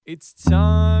It's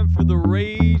time for the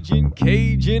Ragin'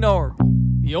 Cajun Army,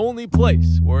 the only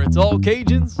place where it's all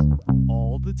Cajuns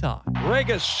all the time.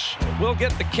 Regis will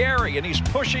get the carry, and he's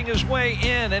pushing his way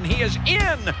in, and he is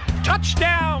in.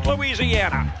 Touchdown,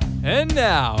 Louisiana. And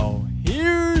now,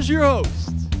 here's your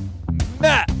host,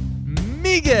 Matt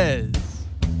Miguez.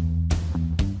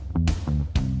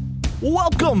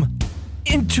 Welcome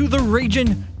into the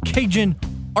Ragin' Cajun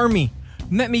Army.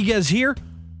 Matt Miguez here.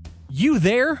 You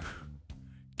there?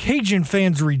 Cajun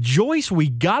fans rejoice, we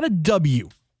got a W.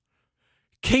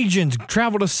 Cajuns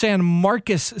travel to San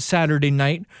Marcos Saturday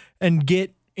night and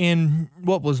get, in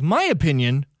what was my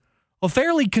opinion, a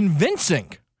fairly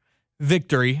convincing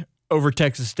victory over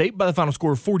Texas State by the final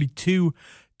score of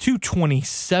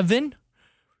 42-27.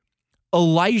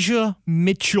 Elijah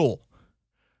Mitchell,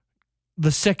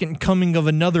 the second coming of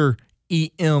another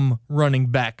EM running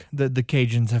back that the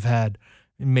Cajuns have had.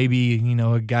 Maybe,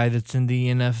 a guy that's in the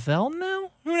NFL now?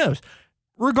 Who knows?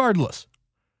 Regardless,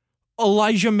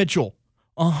 Elijah Mitchell,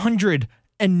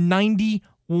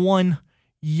 191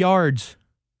 yards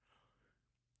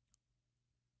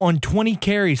on 20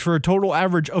 carries for a total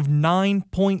average of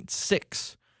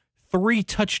 9.6. 3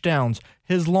 touchdowns.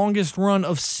 His longest run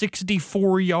of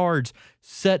 64 yards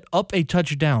set up a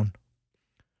touchdown.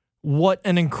 What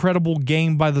an incredible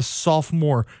game by the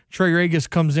sophomore. Trey Regis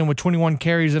comes in with 21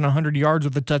 carries and 100 yards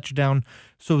with a touchdown.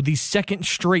 So the second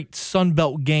straight Sun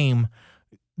Belt game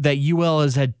that UL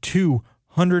has had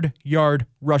 200-yard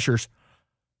rushers.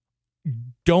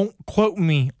 Don't quote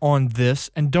me on this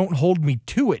and don't hold me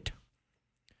to it,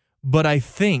 but I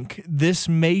think this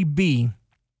may be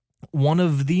one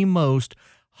of the most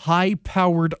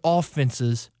high-powered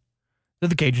offenses that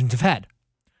the Cajuns have had.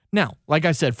 Now, like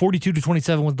I said,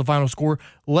 42-27 was the final score.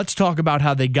 Let's talk about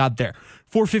how they got there.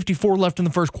 4:54 left in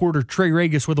the first quarter. Trey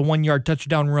Regis with a 1-yard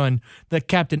touchdown run that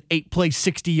capped an 8-play,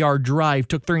 60-yard drive.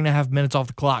 Took 3.5 minutes off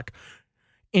the clock.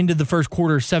 Ended the first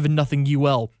quarter 7-0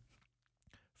 UL.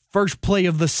 First play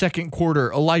of the second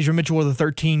quarter, Elijah Mitchell with a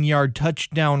 13-yard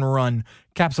touchdown run.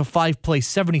 Caps a 5-play,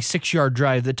 76-yard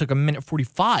drive that took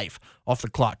 1:45 off the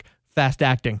clock. Fast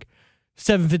acting.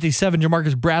 7:57,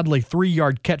 Jamarcus Bradley,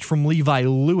 3-yard catch from Levi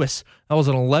Lewis. That was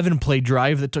an 11-play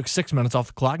drive that took 6 minutes off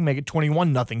the clock, make it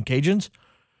 21-0 Cajuns.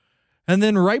 And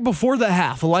then right before the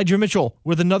half, Elijah Mitchell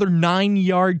with another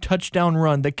 9-yard touchdown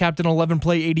run that capped an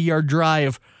 11-play, 80-yard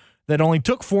drive that only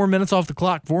took 4 minutes off the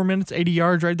clock. 4 minutes, 80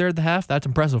 yards right there at the half. That's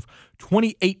impressive.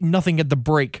 28-0 at the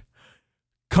break.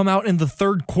 Come out in the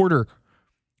third quarter,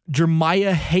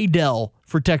 Jeremiah Haydell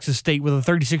for Texas State with a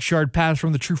 36-yard pass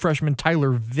from the true freshman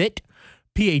Tyler Vitt.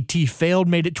 PAT failed,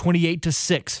 made it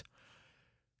 28-6.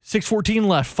 6:14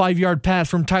 left, 5-yard pass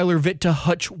from Tyler Vitt to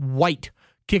Hutch White.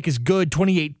 Kick is good,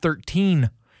 28-13.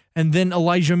 And then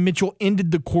Elijah Mitchell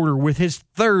ended the quarter with his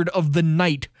third of the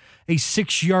night. A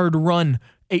 6-yard run,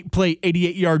 8-play,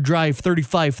 88-yard drive,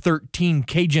 35-13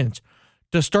 Cajuns.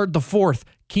 To start the fourth,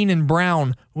 Keenan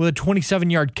Brown with a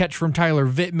 27-yard catch from Tyler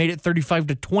Vitt made it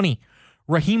 35-20.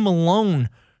 Raheem Malone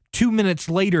 2 minutes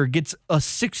later gets a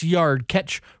 6-yard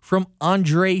catch from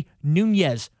Andre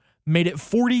Nunez. Made it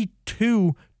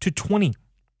 42-20.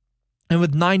 And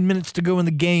with 9 minutes to go in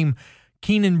the game,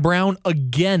 Keenan Brown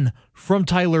again from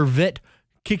Tyler Vitt.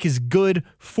 Kick is good,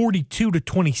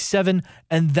 42-27,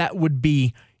 and that would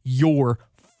be your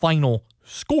final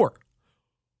score.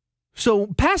 So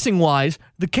passing-wise,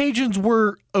 the Cajuns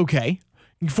were okay.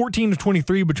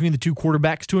 14-23 between the two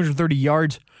quarterbacks, 230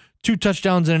 yards, 2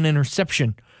 touchdowns, and an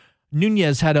interception.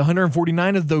 Nunez had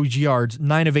 149 of those yards,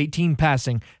 9 of 18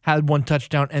 passing, had 1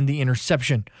 touchdown and the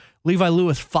interception. Levi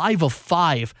Lewis, 5 of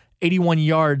 5, 81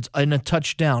 yards and a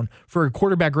touchdown for a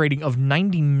quarterback rating of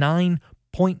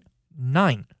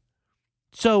 99.9.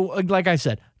 So, like I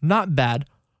said, not bad.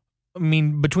 I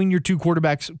mean, between your two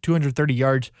quarterbacks, 230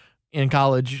 yards in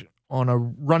college on a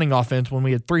running offense when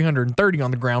we had 330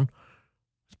 on the ground,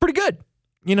 it's pretty good.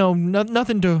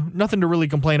 Nothing to really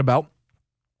complain about.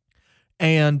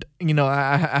 And,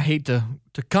 I hate to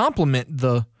compliment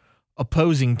the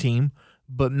opposing team,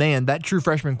 but, man, that true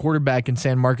freshman quarterback in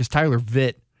San Marcos, Tyler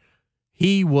Vitt,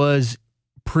 he was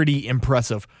pretty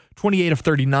impressive. 28 of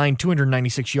 39,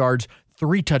 296 yards,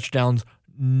 3 touchdowns,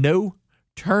 no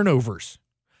turnovers.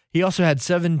 He also had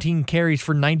 17 carries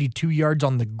for 92 yards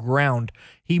on the ground.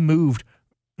 He moved.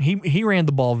 He ran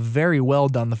the ball very well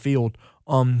down the field.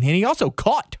 And he also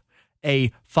caught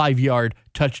a 5-yard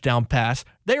touchdown pass.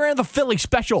 They ran the Philly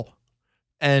special.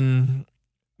 And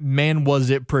man,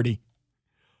 was it pretty.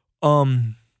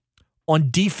 On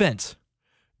defense,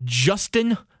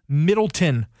 Justin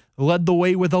Middleton led the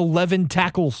way with 11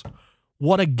 tackles.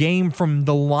 What a game from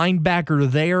the linebacker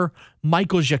there.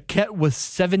 Michael Jacquet with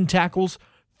 7 tackles,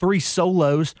 3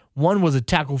 solos. 1 was a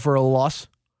tackle for a loss.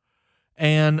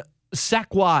 And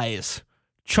sack-wise,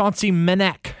 Chauncey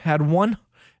Menak had 1.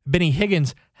 Benny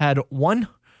Higgins had 1.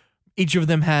 Each of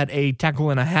them had a tackle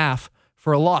and a half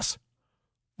for a loss.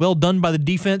 Well done by the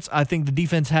defense. I think the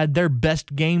defense had their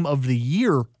best game of the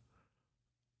year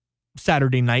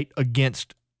Saturday night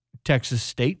against Texas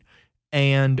State.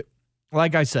 And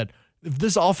like I said, if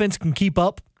this offense can keep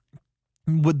up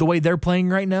with the way they're playing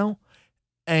right now,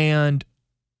 and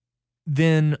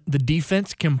then the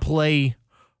defense can play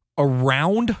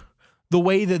around the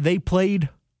way that they played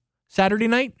Saturday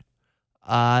night,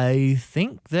 I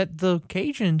think that the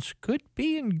Cajuns could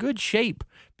be in good shape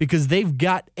because they've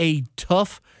got a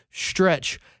tough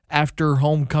stretch after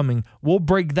homecoming. We'll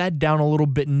break that down a little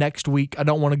bit next week. I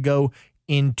don't want to go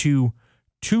into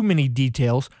too many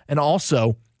details. And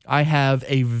also, I have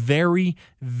a very,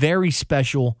 very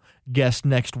special guest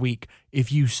next week.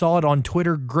 If you saw it on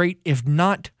Twitter, great. If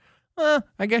not,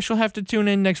 I guess you'll have to tune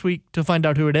in next week to find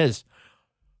out who it is.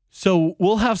 So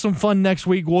we'll have some fun next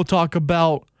week. We'll talk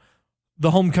about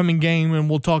the homecoming game, and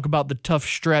we'll talk about the tough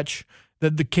stretch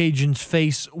that the Cajuns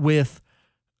face with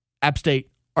App State,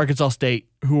 Arkansas State,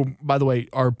 who, by the way,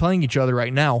 are playing each other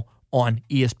right now on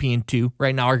ESPN2.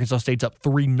 Right now, Arkansas State's up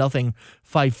 3-0,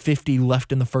 5:50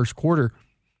 left in the first quarter.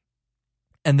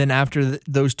 And then after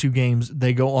those 2 games,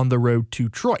 they go on the road to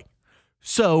Troy.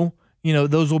 So,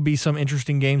 those will be some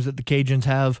interesting games that the Cajuns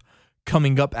have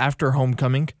coming up after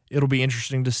homecoming. It'll be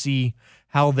interesting to see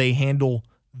how they handle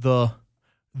the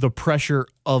pressure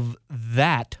of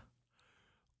that.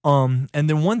 And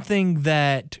then one thing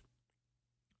that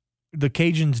the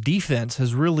Cajuns defense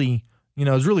has really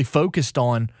focused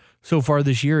on so far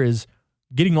this year is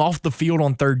getting off the field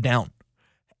on third down.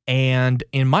 And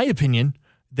in my opinion,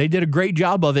 they did a great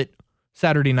job of it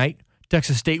Saturday night.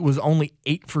 Texas State was only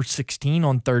 8 for 16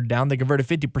 on third down. They converted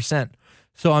 50%.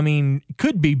 So, it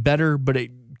could be better, but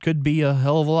it could be a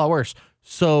hell of a lot worse.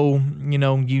 So,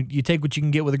 you take what you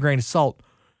can get with a grain of salt.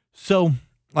 So,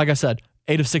 like I said,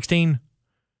 8 of 16.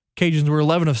 Cajuns were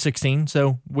 11 of 16.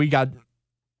 So, we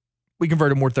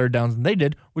converted more third downs than they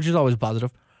did, which is always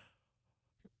positive.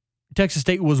 Texas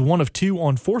State was 1 of 2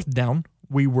 on fourth down.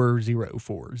 We were 0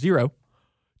 for 0.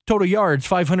 Total yards,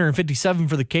 557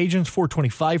 for the Cajuns,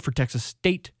 425 for Texas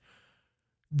State.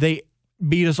 They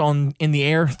beat us in the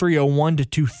air, 301 to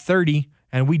 230,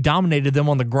 and we dominated them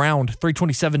on the ground,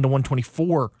 327 to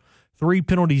 124. 3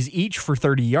 penalties each for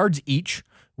 30 yards each.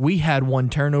 We had 1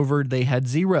 turnover. They had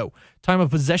 0. Time of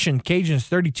possession, Cajuns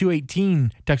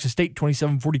 32-18, Texas State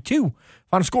 27-42.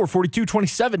 Final score,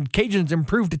 42-27. Cajuns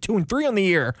improved to 2-3 on the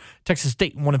year. Texas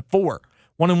State 1-4.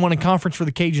 1-1 in conference for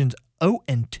the Cajuns,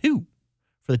 0-2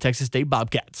 for the Texas State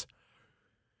Bobcats.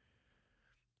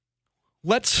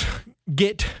 Let's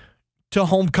get to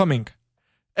homecoming.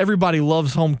 Everybody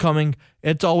loves homecoming.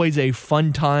 It's always a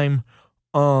fun time.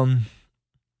 In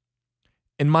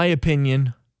my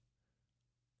opinion,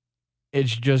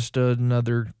 it's just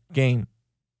another game.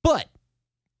 But,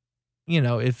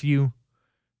 if you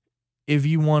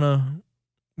want to,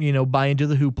 buy into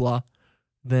the hoopla,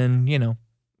 then,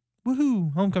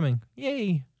 woohoo, homecoming.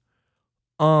 Yay.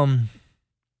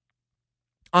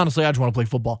 Honestly, I just want to play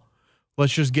football.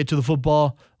 Let's just get to the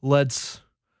football. Let's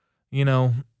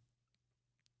just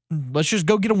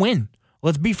go get a win.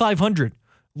 Let's be 500.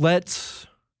 Let's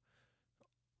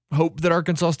hope that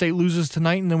Arkansas State loses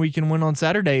tonight, and then we can win on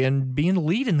Saturday and be in the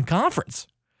lead in the conference.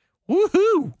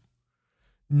 Woohoo!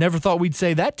 Never thought we'd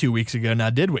say that 2 weeks ago, now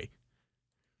did we?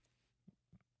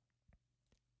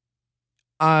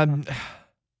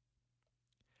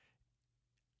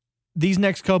 These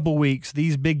next couple weeks,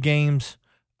 these big games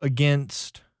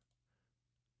against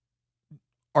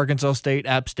Arkansas State,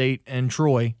 App State, and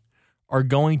Troy are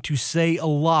going to say a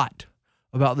lot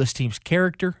about this team's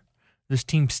character, this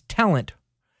team's talent,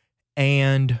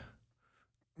 and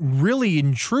really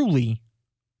and truly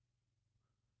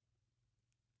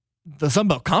the Sun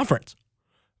Belt Conference.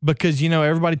 Because,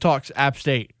 everybody talks App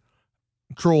State,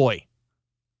 Troy,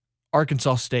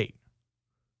 Arkansas State.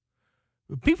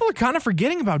 People are kind of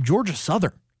forgetting about Georgia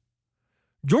Southern.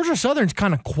 Georgia Southern's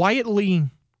kind of quietly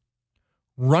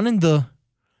running the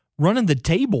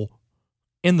table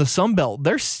in the Sun Belt.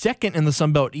 They're second in the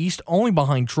Sun Belt East, only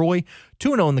behind Troy.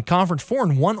 2-0 in the conference,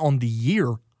 4-1 on the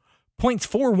year. Points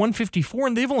for 154,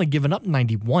 and they've only given up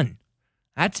 91.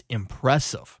 That's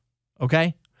impressive,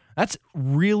 okay? That's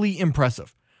really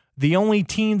impressive. The only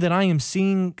team that I am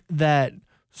seeing that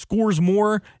scores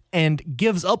more and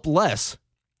gives up less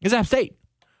is App State.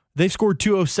 They've scored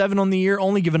 207 on the year,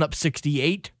 only given up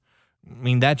 68.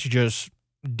 That's just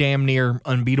damn near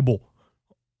unbeatable.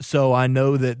 So I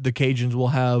know that the Cajuns will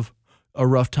have a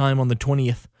rough time on the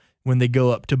 20th when they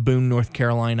go up to Boone, North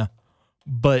Carolina.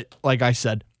 But like I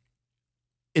said,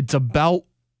 it's about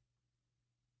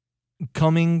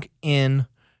coming in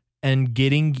and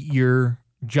getting your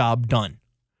job done.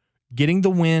 Getting the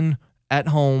win at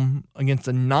home against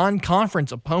a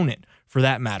non-conference opponent, for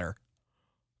that matter.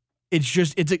 It's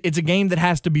a game that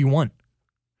has to be won.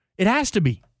 It has to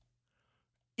be.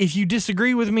 If you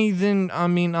disagree with me, then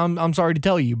I'm sorry to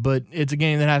tell you, but it's a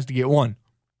game that has to get won.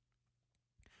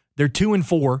 They're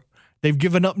 2-4. They've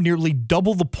given up nearly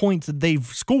double the points that they've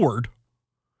scored.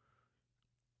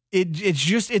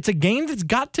 It's a game that's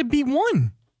got to be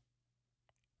won.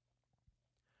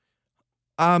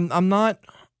 I'm not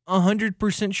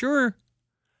 100% sure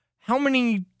how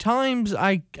many times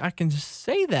I can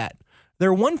say that.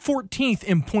 They're 114th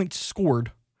in points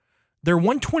scored. They're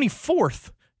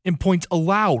 124th in points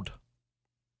allowed.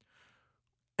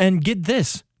 And get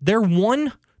this, they're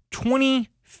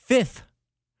 125th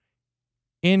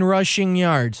in rushing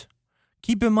yards.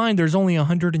 Keep in mind, there's only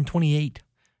 128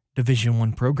 Division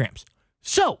I programs.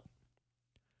 So,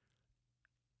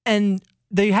 and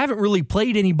they haven't really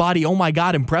played anybody, oh my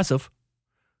God, impressive.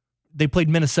 They played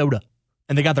Minnesota,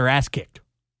 and they got their ass kicked.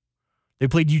 They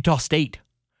played Utah State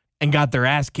and got their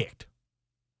ass kicked.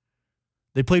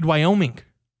 They played Wyoming.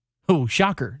 Oh,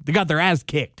 shocker. They got their ass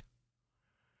kicked.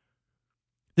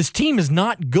 This team is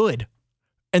not good,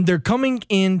 and they're coming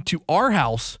into our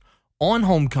house on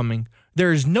homecoming.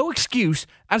 There is no excuse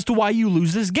as to why you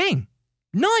lose this game.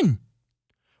 None.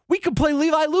 We could play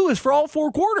Levi Lewis for all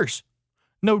 4 quarters.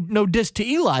 No diss to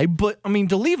Eli,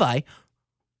 to Levi.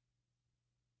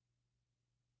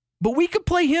 But we could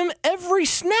play him every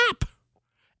snap,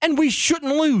 and we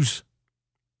shouldn't lose.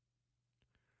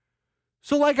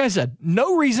 So like I said,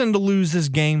 no reason to lose this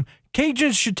game.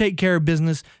 Cajuns should take care of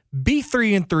business, be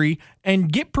 3-3,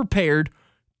 and get prepared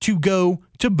to go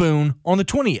to Boone on the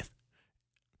 20th.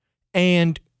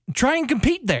 And try and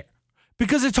compete there.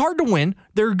 Because it's hard to win.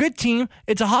 They're a good team.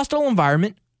 It's a hostile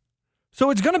environment. So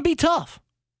it's going to be tough.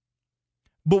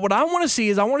 But what I want to see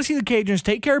is the Cajuns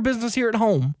take care of business here at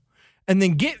home and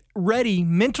then get ready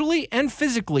mentally and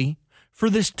physically for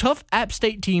this tough App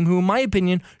State team who, in my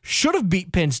opinion, should have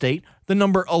beat Penn State, the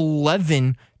number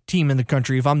 11 team in the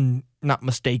country, if I'm not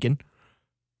mistaken.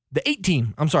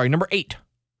 Number 8.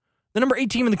 The number 8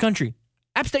 team in the country.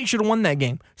 App State should have won that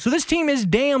game. So this team is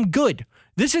damn good.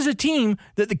 This is a team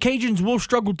that the Cajuns will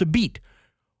struggle to beat.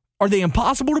 Are they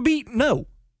impossible to beat? No.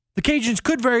 The Cajuns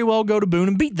could very well go to Boone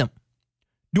and beat them.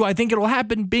 Do I think it'll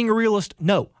happen? Being a realist,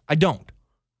 no, I don't.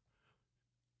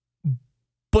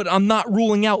 But I'm not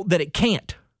ruling out that it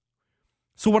can't.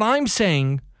 So what I'm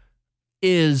saying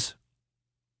is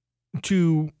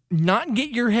to not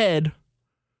get your head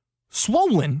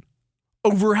swollen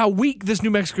over how weak this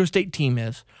New Mexico State team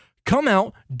is. Come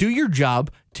out, do your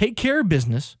job, take care of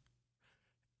business,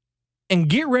 and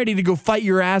get ready to go fight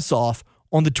your ass off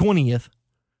on the 20th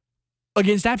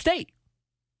against App State.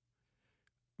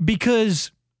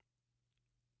 Because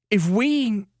if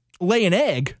we lay an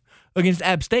egg against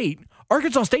App State,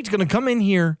 Arkansas State's going to come in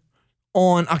here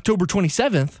on October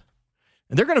 27th,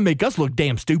 and they're going to make us look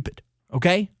damn stupid,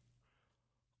 okay?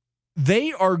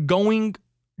 They are going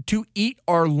to eat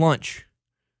our lunch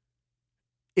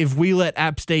if we let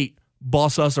App State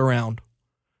boss us around.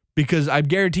 Because I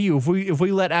guarantee you, if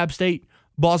we let App State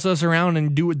boss us around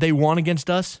and do what they want against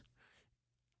us,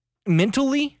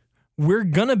 mentally, we're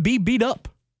going to be beat up.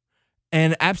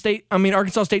 And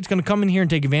Arkansas State's going to come in here and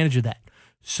take advantage of that.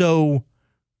 So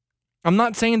I'm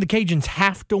not saying the Cajuns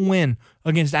have to win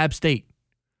against App State,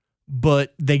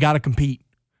 but they got to compete.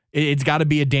 It's got to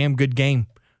be a damn good game.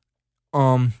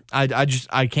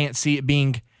 I can't see it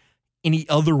being any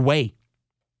other way.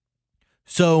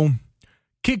 So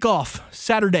kickoff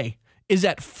Saturday is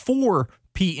at 4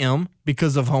 p.m.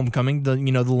 because of homecoming, the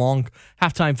long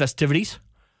halftime festivities.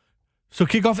 So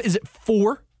kickoff is at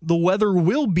 4. The weather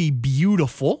will be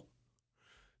beautiful.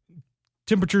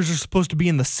 Temperatures are supposed to be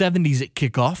in the 70s at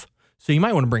kickoff, so you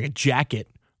might want to bring a jacket.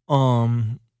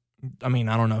 I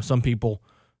don't know. Some people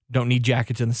don't need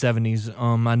jackets in the 70s.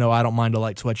 I know I don't mind a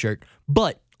light sweatshirt.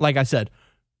 But, like I said,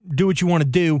 do what you want to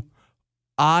do.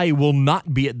 I will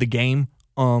not be at the game.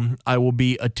 I will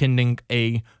be attending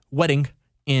a wedding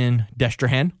in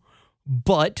Destrehan.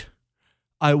 But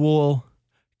I will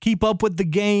keep up with the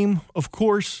game. Of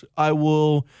course, I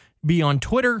will be on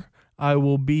Twitter. I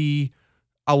will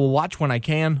watch when I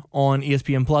can on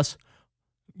ESPN Plus.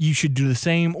 You should do the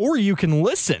same, or you can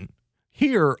listen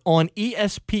here on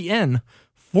ESPN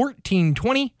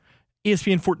 1420,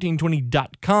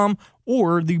 ESPN1420.com,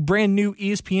 or the brand new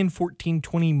ESPN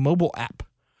 1420 mobile app.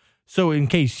 So in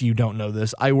case you don't know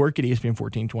this, I work at ESPN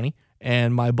 1420,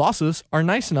 And my bosses are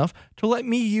nice enough to let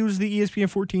me use the ESPN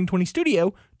 1420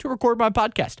 studio to record my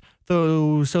podcast.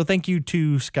 So thank you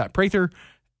to Scott Prather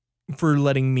for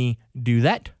letting me do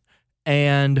that.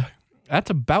 And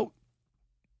that's about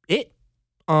it.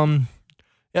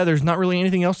 There's not really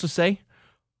anything else to say.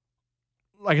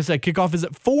 Like I said, kickoff is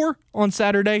at 4 on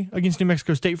Saturday against New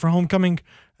Mexico State for homecoming.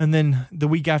 And then the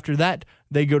week after that,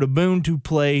 they go to Boone to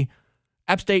play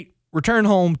App State, return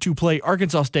home to play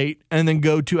Arkansas State, and then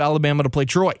go to Alabama to play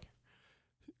Troy.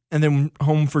 And then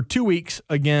home for 2 weeks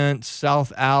against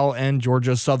South Al and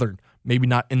Georgia Southern. Maybe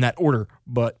not in that order,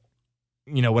 but,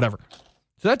 whatever.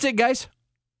 So that's it, guys.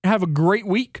 Have a great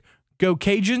week. Go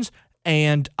Cajuns.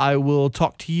 And I will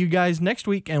talk to you guys next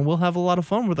week, and we'll have a lot of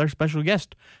fun with our special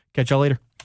guest. Catch y'all later.